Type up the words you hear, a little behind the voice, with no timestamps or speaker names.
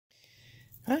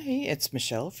Hi, it's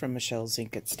Michelle from Michelle's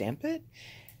Ink It Stamp It.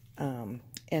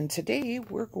 And today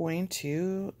we're going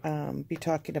to be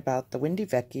talking about the Wendy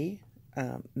Vecchi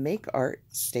Make Art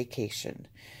Stay-cation.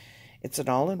 It's an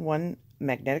all-in-one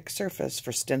magnetic surface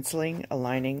for stenciling,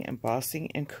 aligning, embossing,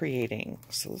 and creating.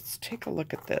 So let's take a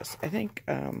look at this. I think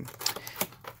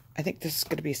this is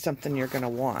going to be something you're going to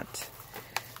want.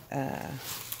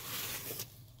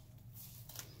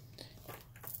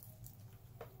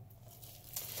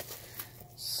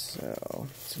 So,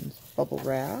 some bubble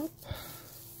wrap.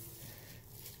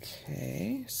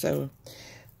 Okay, so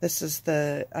this is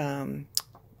the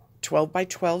 12 by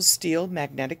 12 steel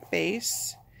magnetic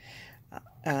base.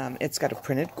 It's got a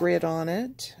printed grid on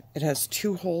it. It has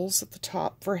 2 holes at the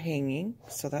top for hanging,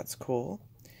 so that's cool.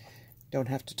 Don't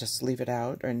have to just leave it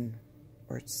out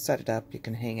or set it up. You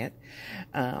can hang it.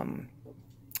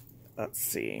 Let's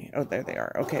see. Oh, there they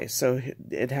are. Okay, so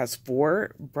it has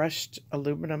 4 brushed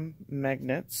aluminum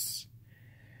magnets,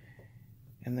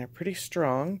 and they're pretty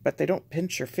strong, but they don't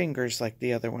pinch your fingers like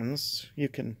the other ones. You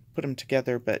can put them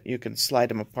together, but you can slide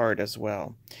them apart as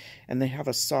well. And they have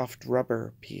a soft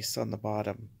rubber piece on the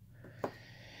bottom.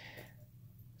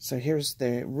 So here's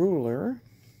the ruler.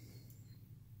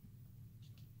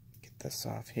 Get this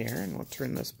off here, and we'll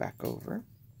turn this back over.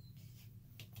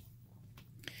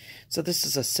 So this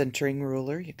is a centering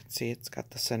ruler. You can see it's got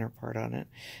the center part on it.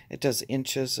 It does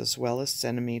inches as well as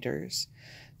centimeters.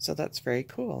 So that's very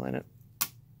cool, and it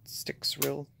sticks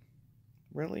real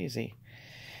easy.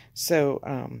 So,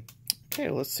 okay,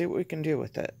 let's see what we can do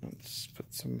with it. Let's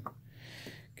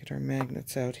get our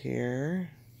magnets out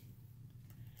here.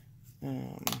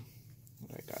 What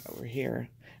do I got over here?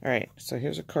 All right, so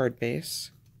here's a card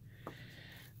base.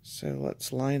 So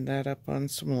let's line that up on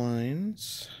some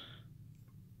lines.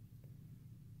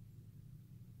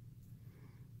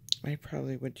 I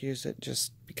probably would use it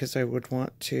just because I would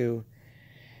want to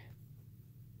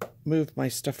move my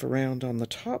stuff around on the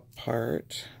top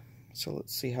part. So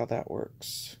let's see how that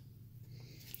works.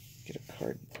 Get a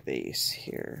card base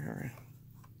here.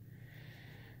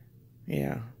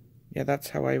 Yeah, that's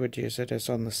how I would use it, is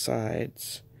on the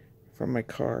sides for my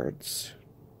cards.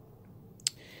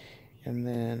 And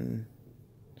then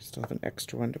I still have an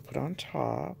extra one to put on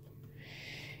top.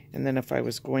 And then if I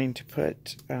was going to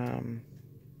put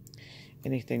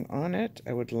anything on it,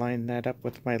 I would line that up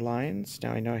with my lines.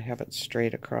 Now I know I have it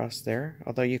straight across there,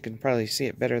 although you can probably see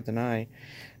it better than I.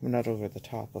 I'm not over the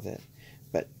top of it,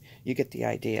 but you get the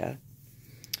idea.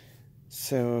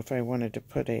 So if I wanted to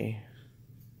put a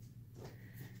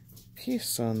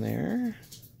piece on there,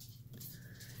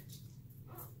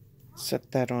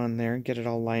 set that on there and get it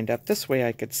all lined up. This way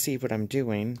I could see what I'm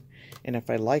doing, and if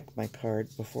I like my card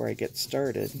before I get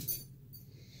started.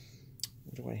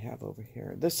 What do I have over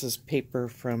here? This is paper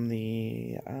from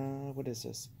the, what is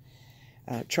this?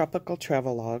 Tropical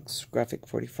Travelogues, Graphic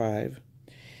 45.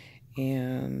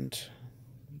 And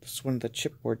this is one of the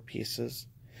chipboard pieces.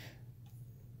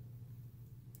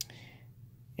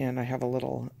 And I have a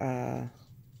little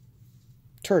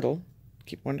turtle.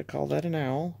 Keep wanting to call that an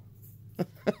owl.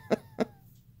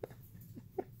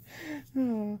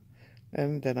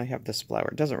 And then I have this flower.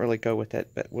 It doesn't really go with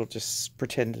it, but we'll just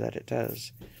pretend that it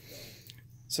does.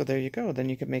 So there you go. Then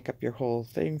you can make up your whole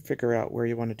thing, figure out where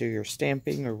you want to do your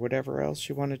stamping or whatever else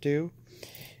you want to do.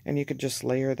 And you could just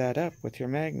layer that up with your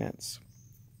magnets.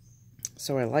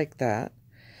 So I like that.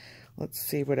 Let's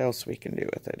see what else we can do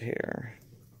with it here.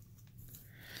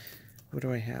 What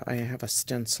do I have? I have a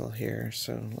stencil here,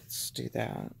 so let's do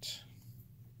that.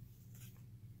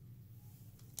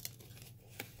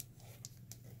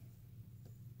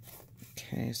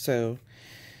 Okay, so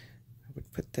I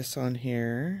would put this on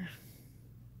here.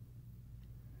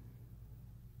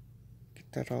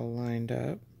 That all lined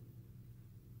up.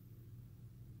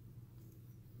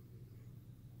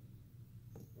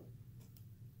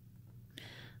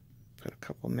 Put a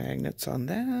couple magnets on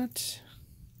that.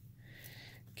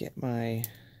 Get my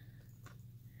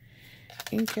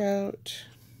ink out.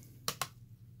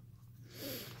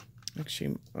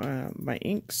 Actually, my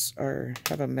inks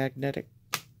have a magnetic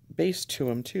base to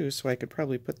them too, so I could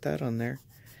probably put that on there.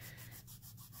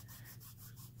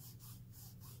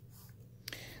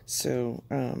 So,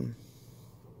 then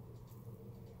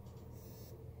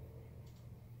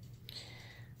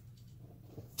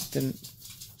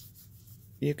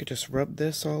you could just rub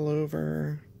this all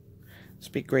over. This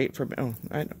would be great for, oh,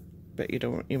 I bet you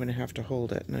don't even have to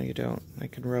hold it. No, you don't. I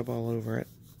can rub all over it.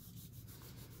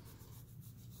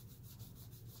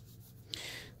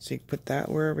 So you can put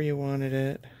that wherever you wanted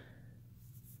it.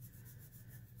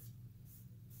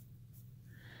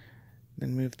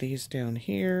 Then move these down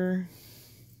here.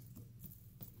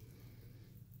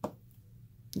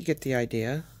 You get the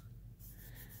idea,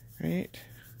 right?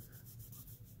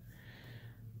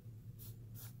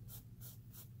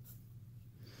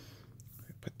 If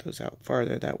I put those out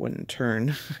farther, that wouldn't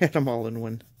turn. I had them all in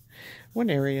one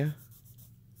area.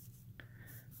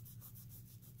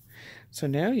 So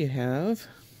now you have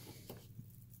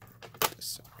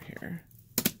this over here.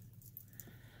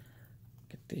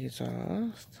 Get these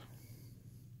off.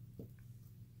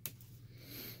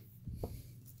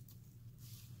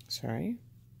 Sorry.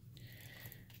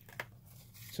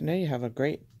 So now you have a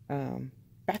great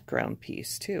background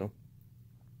piece too.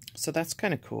 So that's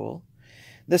kind of cool.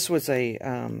 This was a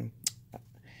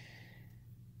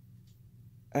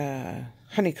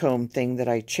honeycomb thing that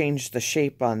I changed the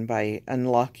shape on by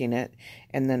unlocking it,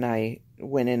 and then I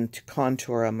went into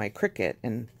contour on my Cricut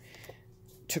and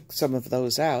took some of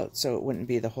those out so it wouldn't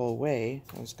be the whole way.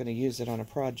 I was going to use it on a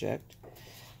project.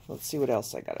 Let's see what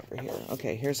else I got over here.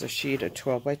 Okay, here's a sheet of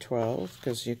 12 by 12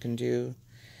 because you can do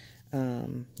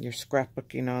your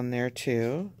scrapbooking on there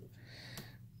too.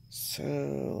 So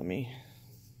let me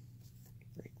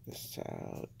break this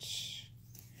out.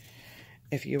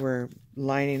 If you were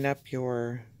lining up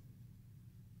your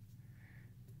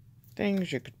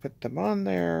things, you could put them on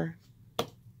there.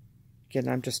 Again,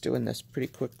 I'm just doing this pretty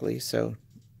quickly, so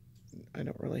I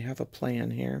don't really have a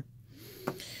plan here.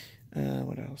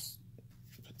 What else?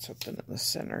 Put something in the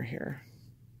center here.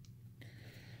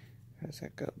 How does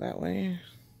that go? That way.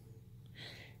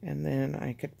 And then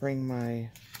I could bring my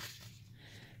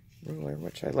ruler,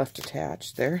 which I left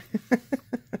attached there.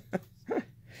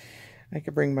 I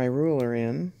could bring my ruler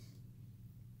in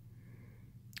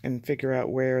and figure out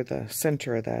where the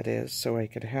center of that is so I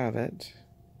could have it.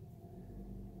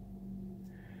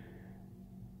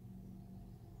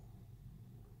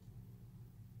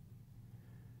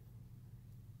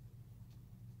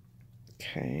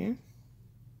 Okay.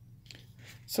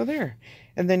 So there.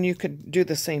 And then you could do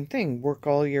the same thing. Work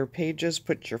all your pages,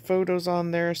 put your photos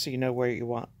on there so you know where you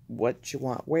want, what you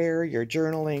want where, your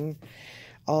journaling,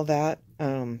 all that.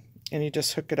 And you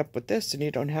just hook it up with this, and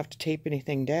you don't have to tape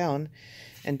anything down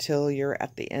until you're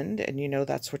at the end and you know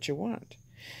that's what you want.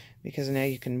 Because now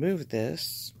you can move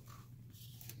this.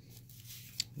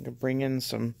 You can bring in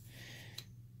some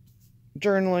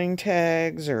journaling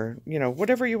tags, or, you know,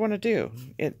 whatever you want to do.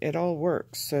 It all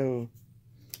works. So,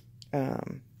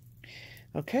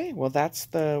 okay, well, that's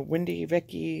the Wendy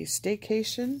Vecchi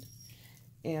Stay-cation.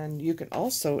 And you can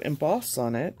also emboss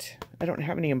on it. I don't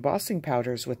have any embossing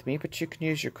powders with me, but you can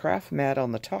use your craft mat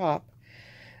on the top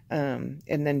and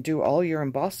then do all your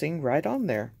embossing right on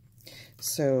there.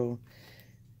 So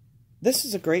this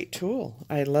is a great tool.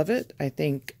 I love it. I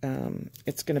think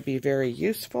it's going to be very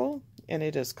useful. And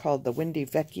it is called the Wendy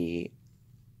Vecchi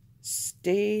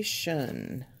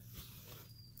Stay-tion.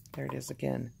 There it is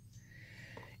again.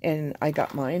 And I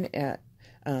got mine at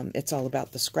It's All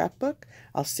About the Scrapbook.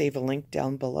 I'll save a link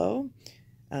down below.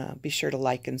 Be sure to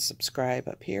like and subscribe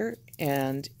up here.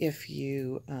 And if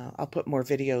you, I'll put more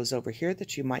videos over here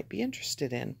that you might be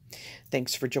interested in.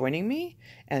 Thanks for joining me,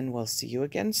 and we'll see you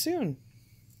again soon.